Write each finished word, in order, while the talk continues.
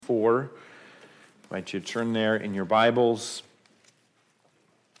4. I invite you to turn there in your Bibles.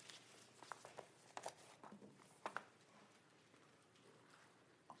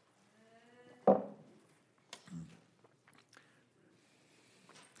 We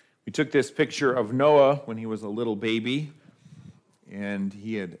took this picture of Noah when he was a little baby, and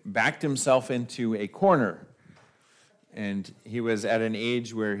he had backed himself into a corner. And he was at an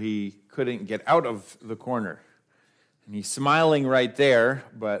age where he couldn't get out of the corner. And he's smiling right there,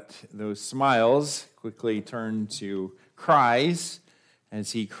 but those smiles quickly turned to cries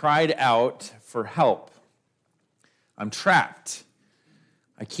as he cried out for help. I'm trapped.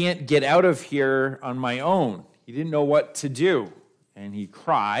 I can't get out of here on my own. He didn't know what to do. And he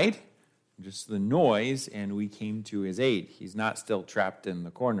cried, just the noise, and we came to his aid. He's not still trapped in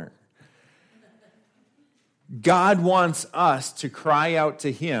the corner. God wants us to cry out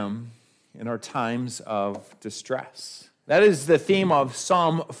to him in our times of distress. That is the theme of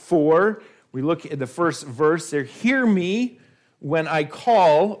Psalm 4. We look at the first verse there. Hear me when I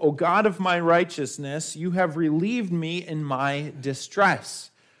call, O God of my righteousness. You have relieved me in my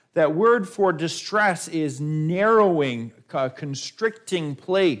distress. That word for distress is narrowing, constricting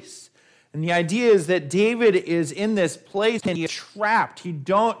place. And the idea is that David is in this place and he's trapped. He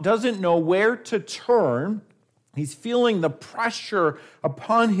doesn't know where to turn. He's feeling the pressure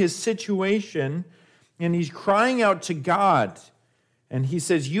upon his situation, and he's crying out to God. And he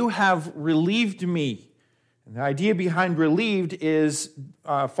says, you have relieved me. And the idea behind relieved is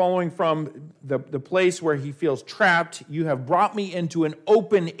following from the place where he feels trapped. You have brought me into an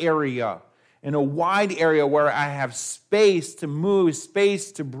open area, in a wide area where I have space to move,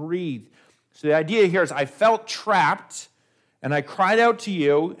 space to breathe. So the idea here is I felt trapped, and I cried out to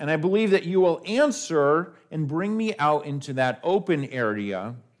you, and I believe that you will answer and bring me out into that open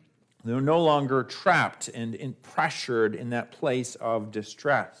area. They're no longer trapped and pressured in that place of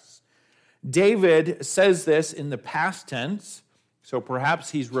distress. David says this in the past tense, so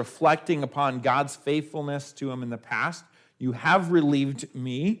perhaps he's reflecting upon God's faithfulness to him in the past. You have relieved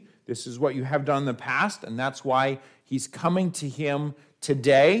me. This is what you have done in the past, and that's why he's coming to him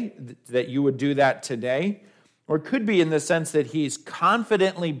today, that you would do that today. Or it could be in the sense that he's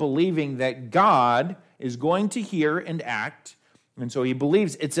confidently believing that God is going to hear and act. And so he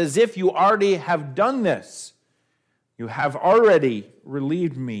believes it's as if you already have done this. You have already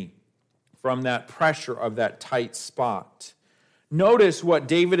relieved me from that pressure of that tight spot. Notice what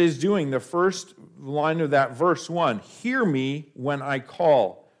David is doing. The first line of that verse 1, hear me when I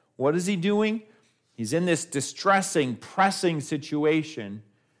call. What is he doing? He's in this distressing, pressing situation,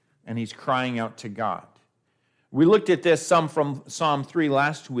 and he's crying out to God. We looked at this some from Psalm 3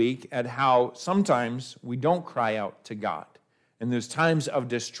 last week at how sometimes we don't cry out to God. And those times of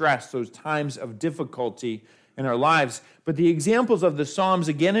distress, those times of difficulty in our lives. But the examples of the Psalms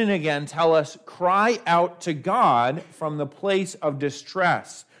again and again tell us, cry out to God from the place of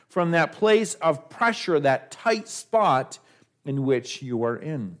distress, from that place of pressure, that tight spot in which you are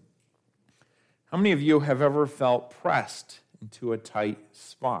in. How many of you have ever felt pressed into a tight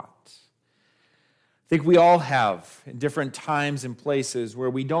spot? I think we all have in different times and places where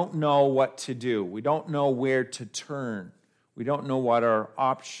we don't know what to do. We don't know where to turn. We don't know what our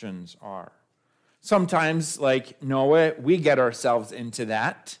options are. Sometimes, like Noah, we get ourselves into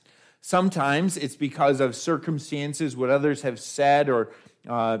that. Sometimes it's because of circumstances, what others have said, or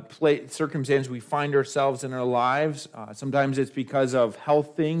circumstances we find ourselves in our lives. Sometimes it's because of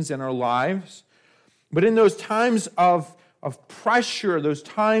health things in our lives. But in those times of pressure, those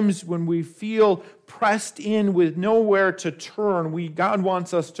times when we feel pressed in with nowhere to turn, God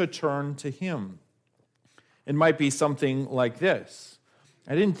wants us to turn to him. It might be something like this.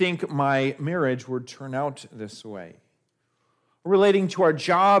 I didn't think my marriage would turn out this way. Relating to our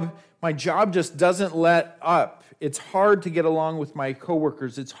job, my job just doesn't let up. It's hard to get along with my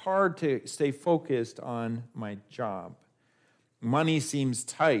coworkers. It's hard to stay focused on my job. Money seems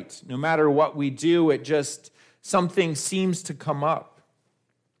tight. No matter what we do, something seems to come up.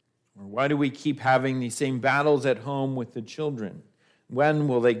 Or why do we keep having these same battles at home with the children? When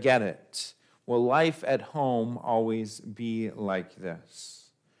will they get it? Will life at home always be like this?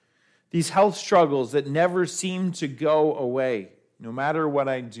 These health struggles that never seem to go away. No matter what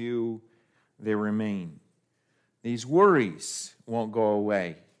I do, they remain. These worries won't go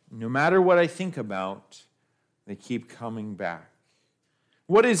away. No matter what I think about, they keep coming back.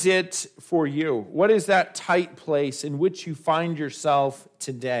 What is it for you? What is that tight place in which you find yourself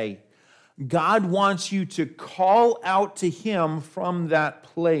today? God wants you to call out to him from that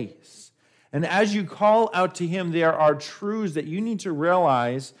place. And as you call out to him, there are truths that you need to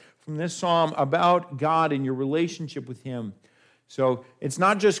realize from this psalm about God and your relationship with him. So it's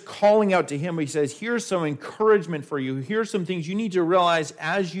not just calling out to him, but he says, here's some encouragement for you. Here's some things you need to realize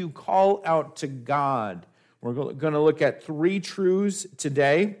as you call out to God. We're going to look at 3 truths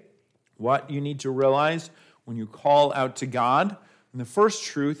today, what you need to realize when you call out to God. And the first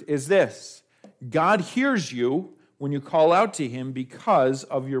truth is this: God hears you when you call out to him because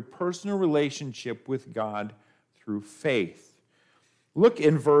of your personal relationship with God through faith. Look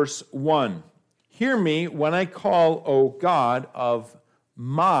in verse 1. Hear me when I call, O God, of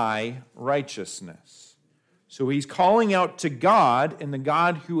my righteousness. So he's calling out to God and the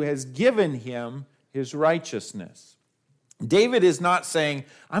God who has given him his righteousness. David is not saying,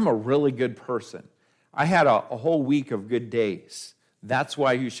 I'm a really good person. I had a whole week of good days. That's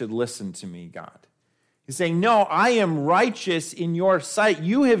why you should listen to me, God. He's saying, no, I am righteous in your sight.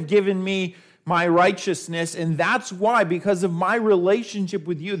 You have given me my righteousness, and that's why, because of my relationship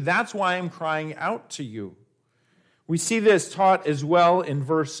with you, that's why I'm crying out to you. We see this taught as well in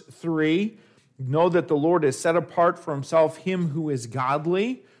verse 3. Know that the Lord has set apart for himself him who is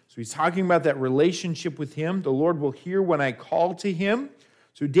godly. So he's talking about that relationship with him. The Lord will hear when I call to him.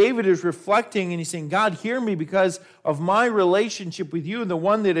 So David is reflecting and he's saying, God, hear me because of my relationship with you, the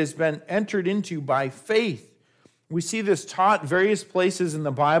one that has been entered into by faith. We see this taught various places in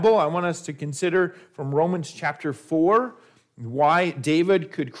the Bible. I want us to consider from Romans chapter 4 why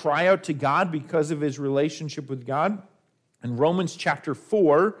David could cry out to God because of his relationship with God. In Romans chapter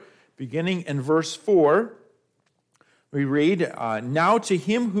 4, beginning in verse 4, we read, now to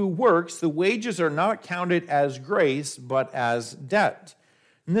him who works, the wages are not counted as grace, but as debt.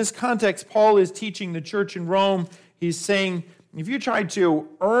 In this context, Paul is teaching the church in Rome. He's saying, if you try to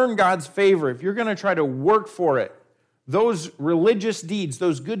earn God's favor, if you're going to try to work for it, those religious deeds,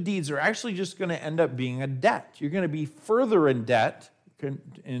 those good deeds are actually just going to end up being a debt. You're going to be further in debt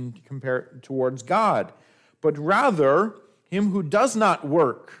towards God. But rather, him who does not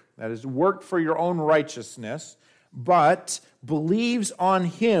work, that is, work for your own righteousness, but believes on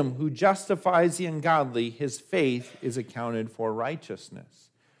him who justifies the ungodly, his faith is accounted for righteousness.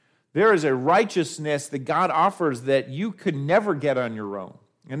 There is a righteousness that God offers that you could never get on your own.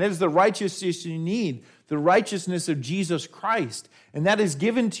 And it is the righteousness you need, the righteousness of Jesus Christ. And that is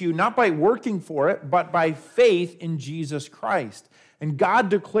given to you not by working for it, but by faith in Jesus Christ. And God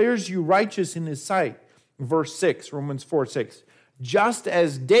declares you righteous in his sight. Verse 6, Romans 4:6. Just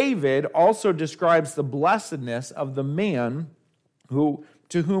as David also describes the blessedness of the man to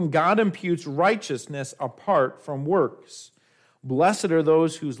whom God imputes righteousness apart from works. Blessed are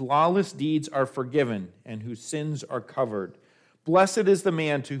those whose lawless deeds are forgiven and whose sins are covered. Blessed is the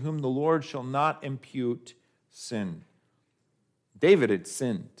man to whom the Lord shall not impute sin. David had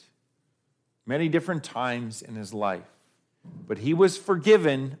sinned many different times in his life, but he was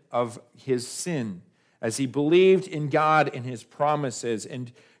forgiven of his sin as he believed in God and his promises,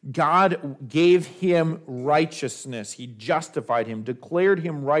 and God gave him righteousness. He justified him, declared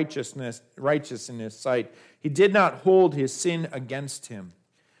him righteous in his sight. He did not hold his sin against him.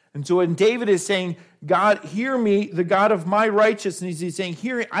 And so when David is saying, God, hear me, the God of my righteousness, he's saying,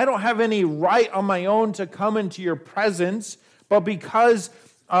 hear, I don't have any right on my own to come into your presence, but because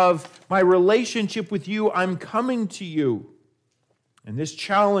of my relationship with you, I'm coming to you. And this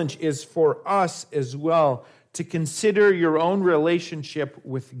challenge is for us as well to consider your own relationship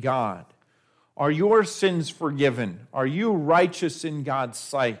with God. Are your sins forgiven? Are you righteous in God's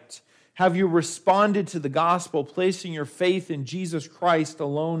sight? Have you responded to the gospel, placing your faith in Jesus Christ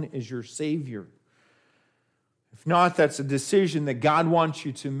alone as your Savior? If not, that's a decision that God wants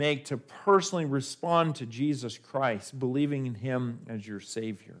you to make to personally respond to Jesus Christ, believing in him as your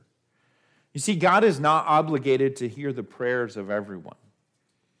Savior. You see, God is not obligated to hear the prayers of everyone.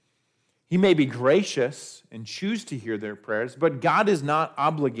 He may be gracious and choose to hear their prayers, but God is not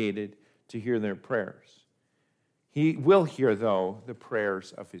obligated to hear their prayers. He will hear, though, the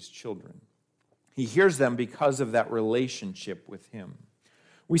prayers of his children. He hears them because of that relationship with him.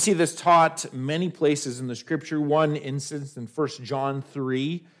 We see this taught many places in the Scripture. One instance in 1 John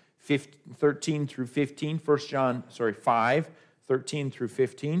 3, 13 through 15. 5, 13 through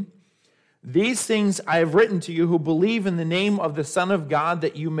 15. These things I have written to you who believe in the name of the Son of God,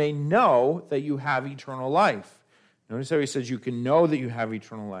 that you may know that you have eternal life. Notice how he says you can know that you have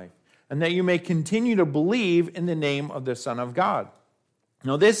eternal life, and that you may continue to believe in the name of the Son of God.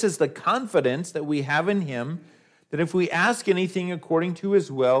 Now, this is the confidence that we have in him, that if we ask anything according to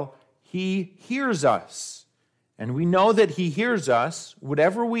his will, he hears us. And we know that he hears us.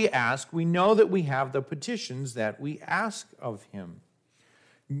 Whatever we ask, we know that we have the petitions that we ask of him.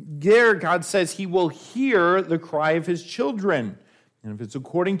 There, God says he will hear the cry of his children. And if it's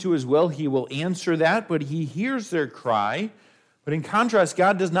according to his will, he will answer that, but he hears their cry. But But in contrast,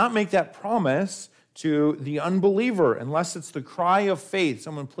 God does not make that promise to the unbeliever unless it's the cry of faith,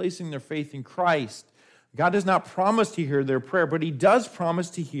 someone placing their faith in Christ. God does not promise to hear their prayer, but he does promise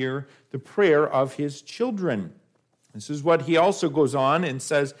to hear the prayer of his children. This is what he also goes on and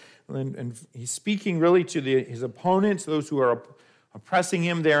says, and he's speaking really to his opponents, those who are oppressing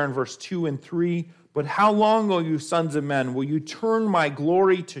him there in verse 2 and 3. But how long, O you sons of men, will you turn my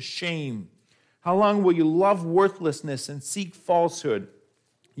glory to shame? How long will you love worthlessness and seek falsehood?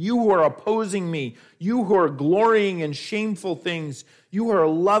 You who are opposing me, you who are glorying in shameful things, you who are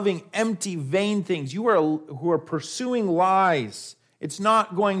loving empty, vain things, you who are pursuing lies, it's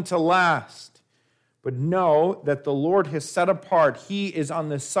not going to last. But know that the Lord has set apart. He is on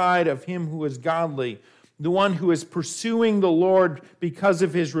the side of him who is godly, the one who is pursuing the Lord because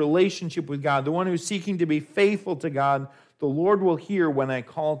of his relationship with God, the one who is seeking to be faithful to God. The Lord will hear when I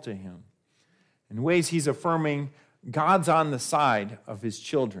call to him. In ways, he's affirming God's on the side of his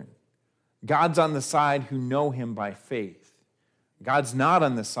children. God's on the side who know him by faith. God's not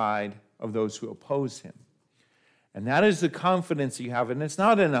on the side of those who oppose him. And that is the confidence you have. And it's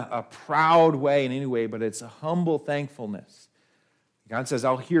not in a proud way in any way, but it's a humble thankfulness. God says,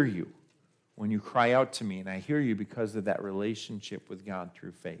 I'll hear you when you cry out to me. And I hear you because of that relationship with God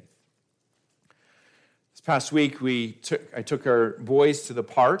through faith. This past week, I took our boys to the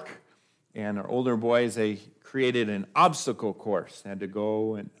park. And our older boys, they created an obstacle course. They had to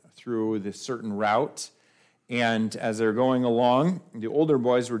go through this certain route. And as they're going along, the older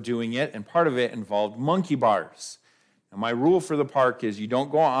boys were doing it, and part of it involved monkey bars. Now, my rule for the park is you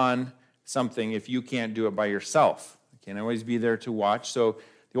don't go on something if you can't do it by yourself. You can't always be there to watch. So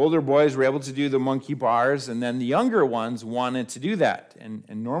the older boys were able to do the monkey bars, and then the younger ones wanted to do that. And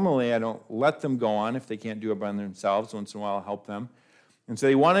normally I don't let them go on if they can't do it by themselves. Once in a while I'll help them. And so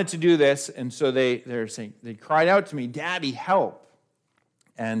they wanted to do this, and so they cried out to me, Daddy, help.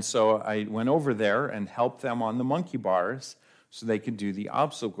 And so I went over there and helped them on the monkey bars so they could do the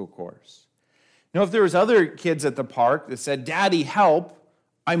obstacle course. Now, if there was other kids at the park that said, Daddy, help,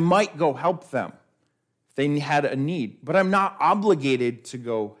 I might go help them if they had a need. But I'm not obligated to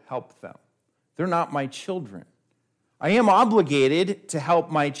go help them. They're not my children. I am obligated to help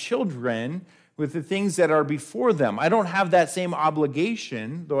my children with the things that are before them. I don't have that same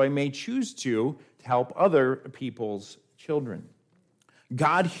obligation, though I may choose to help other people's children.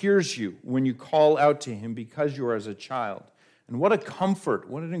 God hears you when you call out to him because you are as a child. And what a comfort,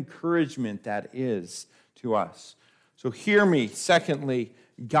 what an encouragement that is to us. So hear me. Secondly,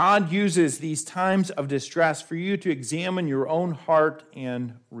 God uses these times of distress for you to examine your own heart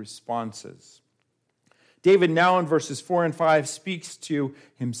and responses. David now in verses 4 and 5 speaks to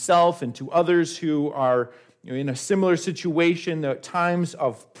himself and to others who are in a similar situation, the times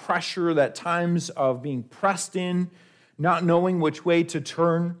of pressure, that times of being pressed in, not knowing which way to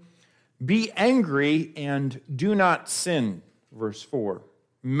turn. Be angry and do not sin, verse 4.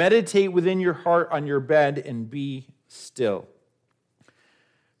 Meditate within your heart on your bed and be still.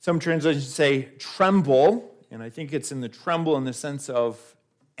 Some translations say tremble, and I think it's in the tremble in the sense of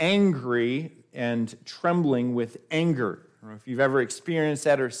angry and trembling with anger. I don't know if you've ever experienced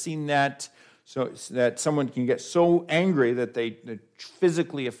that or seen that, so that someone can get so angry that they're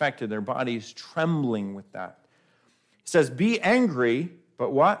physically affected, their body's trembling with that. It says, be angry,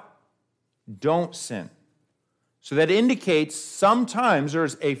 but what? Don't sin. So that indicates sometimes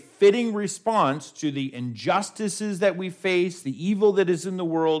there's a fitting response to the injustices that we face, the evil that is in the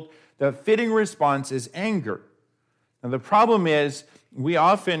world. The fitting response is anger. Now the problem is we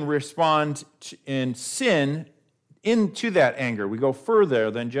often respond in sin into that anger. We go further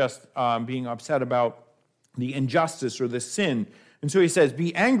than just being upset about the injustice or the sin. And so he says,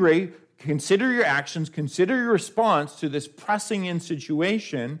 be angry, consider your actions, consider your response to this pressing in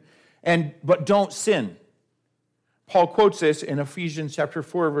situation, but don't sin. Paul quotes this in Ephesians chapter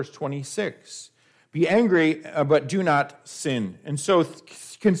 4, verse 26. Be angry, but do not sin. And so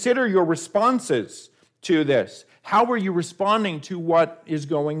consider your responses to this. How are you responding to what is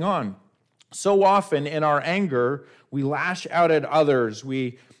going on? So often in our anger, we lash out at others.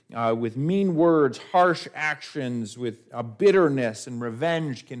 We, with mean words, harsh actions, with bitterness and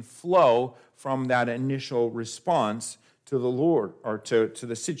revenge can flow from that initial response to the Lord or to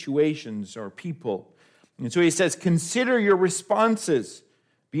the situations or people. And so he says, consider your responses.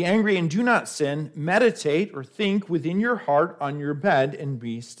 Be angry and do not sin. Meditate or think within your heart on your bed and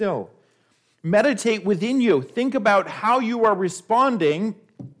be still. Meditate within you. Think about how you are responding.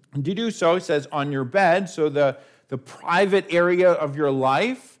 And to do so, it says, on your bed, so the private area of your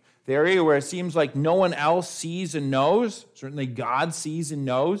life, the area where it seems like no one else sees and knows. Certainly God sees and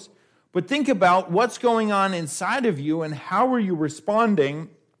knows. But think about what's going on inside of you and how are you responding,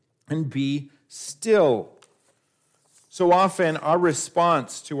 and be still. So often our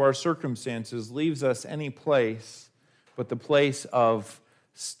response to our circumstances leaves us any place but the place of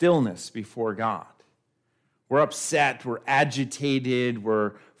stillness before God. We're upset, we're agitated,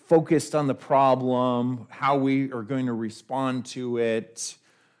 we're focused on the problem, how we are going to respond to it,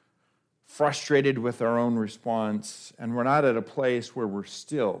 frustrated with our own response, and we're not at a place where we're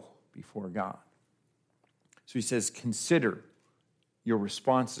still before God. So he says, consider your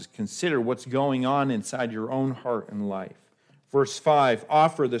responses. Consider what's going on inside your own heart and life. Verse 5,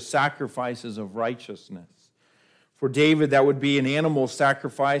 offer the sacrifices of righteousness. For David, that would be an animal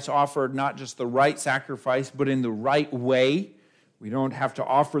sacrifice, offered not just the right sacrifice, but in the right way. We don't have to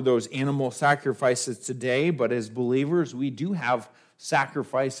offer those animal sacrifices today, but as believers, we do have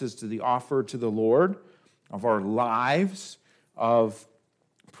sacrifices to the offer to the Lord of our lives, of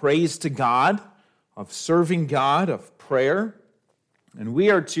praise to God, of serving God, of prayer. And we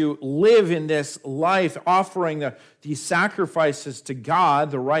are to live in this life offering these sacrifices to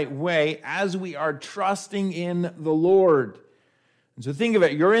God the right way as we are trusting in the Lord. And so think of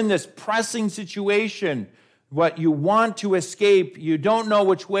it. You're in this pressing situation, what you want to escape. You don't know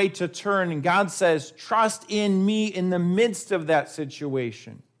which way to turn. And God says, trust in me in the midst of that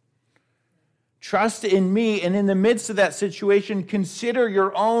situation. Trust in me, and in the midst of that situation, consider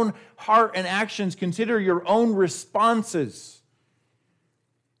your own heart and actions. Consider your own responses.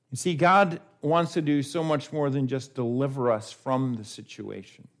 You see, God wants to do so much more than just deliver us from the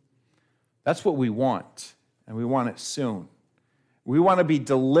situation. That's what we want, and we want it soon. We want to be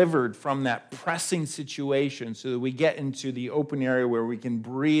delivered from that pressing situation so that we get into the open area where we can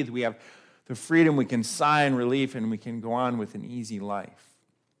breathe, we have the freedom, we can sigh in relief, and we can go on with an easy life.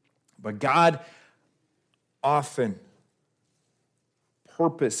 But God often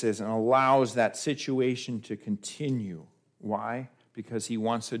purposes and allows that situation to continue. Why? Because he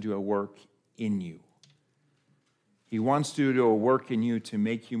wants to do a work in you. He wants to do a work in you to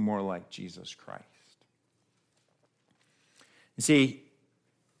make you more like Jesus Christ. You see,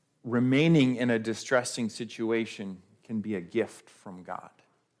 remaining in a distressing situation can be a gift from God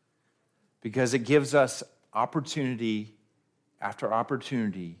because it gives us opportunity after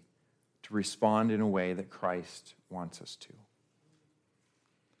opportunity to respond in a way that Christ wants us to.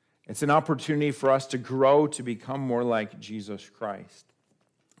 It's an opportunity for us to grow to become more like Jesus Christ.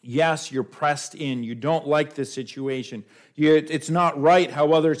 Yes, you're pressed in. You don't like this situation. It's not right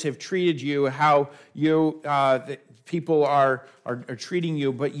how others have treated you, how people are treating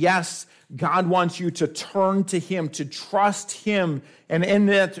you. But yes, God wants you to turn to him, to trust him, and in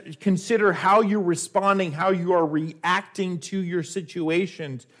that consider how you're responding, how you are reacting to your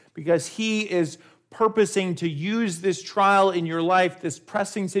situations, because he is purposing to use this trial in your life, this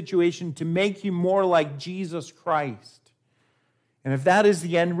pressing situation, to make you more like Jesus Christ. And if that is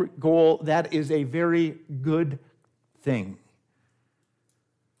the end goal, that is a very good thing.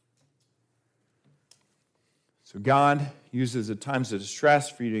 So God uses the times of distress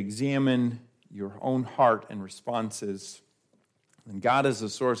for you to examine your own heart and responses. And God is a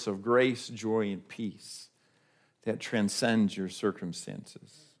source of grace, joy, and peace that transcends your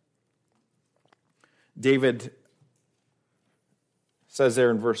circumstances. David says there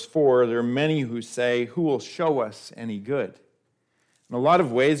in verse 4, there are many who say, who will show us any good? In a lot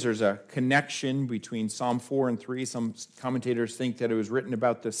of ways, there's a connection between Psalm 4 and 3. Some commentators think that it was written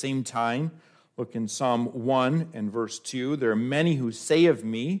about the same time. Look in Psalm 1 and verse 2. There are many who say of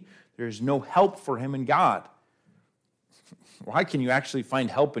me, there is no help for him in God. Why can you actually find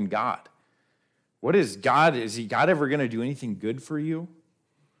help in God? What is God? Is God ever going to do anything good for you?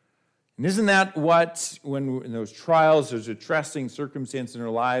 And isn't that what, when in those trials, there's a distressing circumstance in our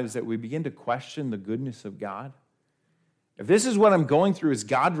lives that we begin to question the goodness of God? If this is what I'm going through, is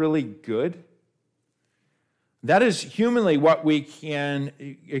God really good? That is humanly what we can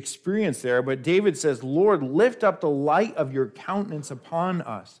experience there. But David says, Lord, lift up the light of your countenance upon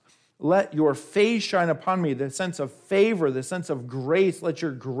us. Let your face shine upon me, the sense of favor, the sense of grace. Let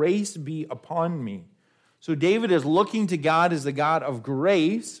your grace be upon me. So David is looking to God as the God of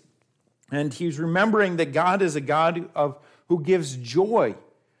grace, and he's remembering that God is a God who gives joy.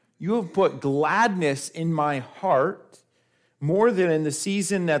 You have put gladness in my heart more than in the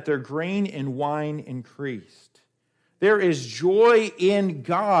season that their grain and wine increased. There is joy in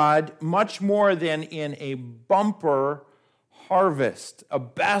God much more than in a bumper harvest, a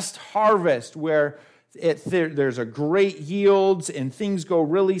best harvest where there's a great yields and things go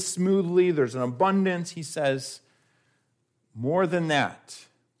really smoothly. There's an abundance. He says, more than that,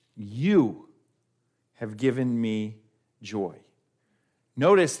 you have given me joy.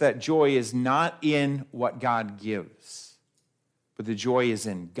 Notice that joy is not in what God gives, but the joy is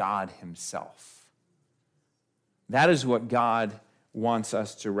in God himself. That is what God wants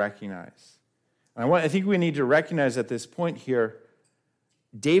us to recognize. I think we need to recognize at this point here,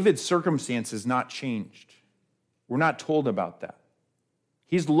 David's circumstance has not changed. We're not told about that.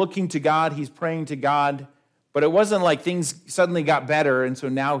 He's looking to God, he's praying to God, but it wasn't like things suddenly got better and so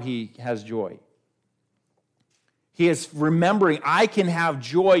now he has joy. He is remembering, I can have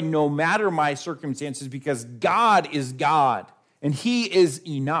joy no matter my circumstances because God is God and he is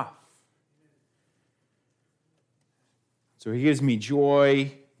enough. So he gives me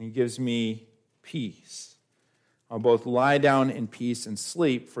joy and he gives me peace. I'll both lie down in peace and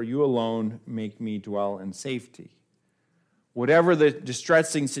sleep, for you alone make me dwell in safety. Whatever the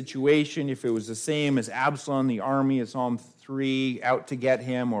distressing situation, if it was the same as Absalom, the army of Psalm 3, out to get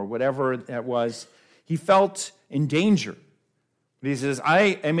him, or whatever that was, he felt in danger. But he says,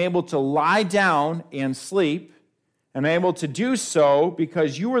 I am able to lie down and sleep, and I'm able to do so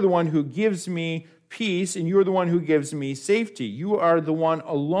because you are the one who gives me peace, and you are the one who gives me safety. You are the one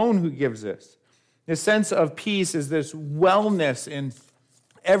alone who gives this. The sense of peace is this wellness in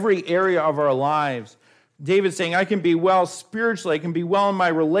every area of our lives. David's saying, I can be well spiritually, I can be well in my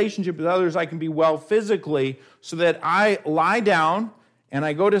relationship with others, I can be well physically, so that I lie down and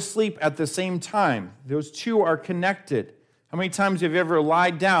I go to sleep at the same time. Those two are connected. How many times have you ever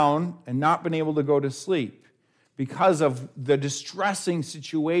lied down and not been able to go to sleep because of the distressing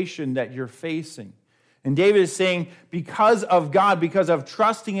situation that you're facing? And David is saying, because of God, because of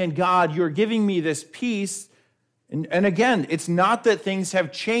trusting in God, you're giving me this peace. And again, it's not that things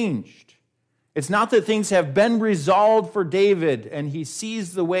have changed. It's not that things have been resolved for David and he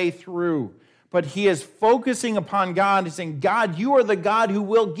sees the way through. But he is focusing upon God. He's saying, God, you are the God who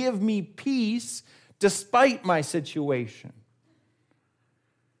will give me peace despite my situation.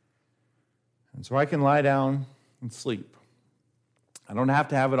 And so I can lie down and sleep. I don't have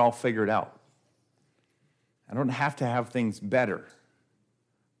to have it all figured out. I don't have to have things better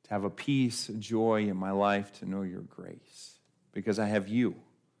to have a peace, a joy in my life, to know your grace, because I have you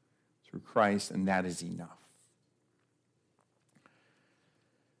through Christ, and that is enough.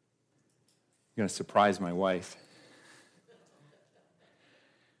 I'm going to surprise my wife.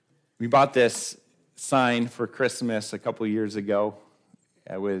 We bought this sign for Christmas a couple years ago.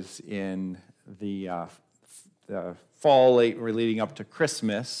 It was in the fall leading up to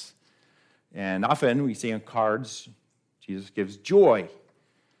Christmas. And often we see on cards, Jesus gives joy.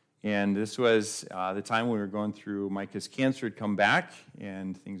 And this was the time when we were going through, Micah's cancer had come back,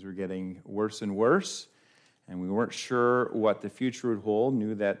 and things were getting worse and worse. And we weren't sure what the future would hold,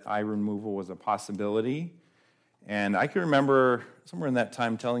 knew that eye removal was a possibility. And I can remember somewhere in that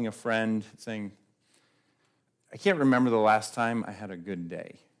time telling a friend, saying, I can't remember the last time I had a good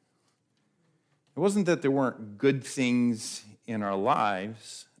day. It wasn't that there weren't good things in our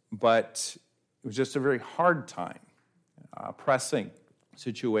lives, but it was just a very hard time, pressing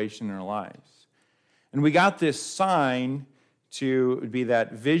situation in our lives. And we got this sign to be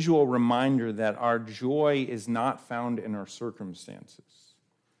that visual reminder that our joy is not found in our circumstances.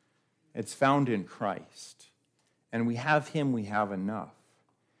 It's found in Christ. And we have him, we have enough.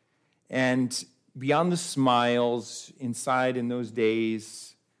 And beyond the smiles, inside in those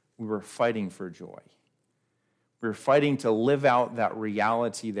days, we were fighting for joy. We were fighting to live out that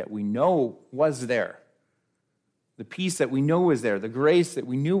reality that we know was there. The peace that we know was there, the grace that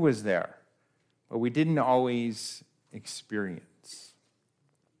we knew was there, but we didn't always experience.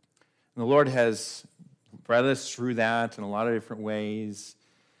 And the Lord has brought us through that in a lot of different ways,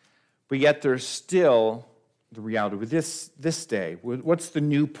 but yet there's still the reality with this day. What's the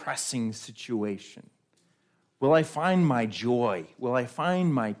new pressing situation? Will I find my joy? Will I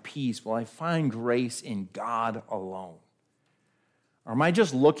find my peace? Will I find grace in God alone? Or am I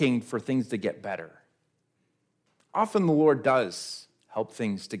just looking for things to get better? Often the Lord does help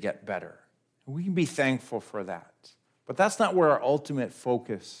things to get better. We can be thankful for that. But that's not where our ultimate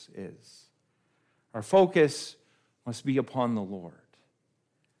focus is. Our focus must be upon the Lord.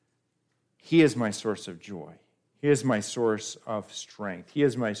 He is my source of joy. He is my source of strength. He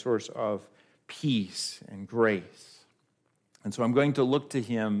is my source of peace and grace. And so I'm going to look to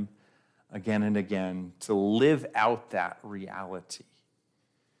him again and again to live out that reality.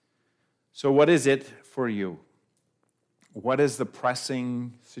 So what is it for you? What is the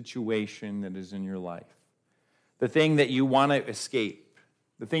pressing situation that is in your life? The thing that you want to escape,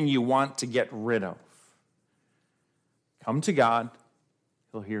 the thing you want to get rid of. Come to God.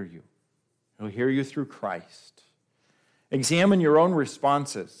 He'll hear you. He'll hear you through Christ. Examine your own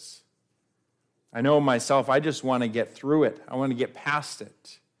responses. I know myself, I just want to get through it. I want to get past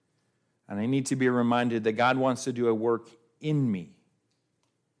it. And I need to be reminded that God wants to do a work in me.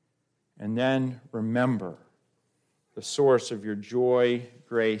 And then remember, the source of your joy,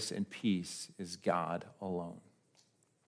 grace, and peace is God alone.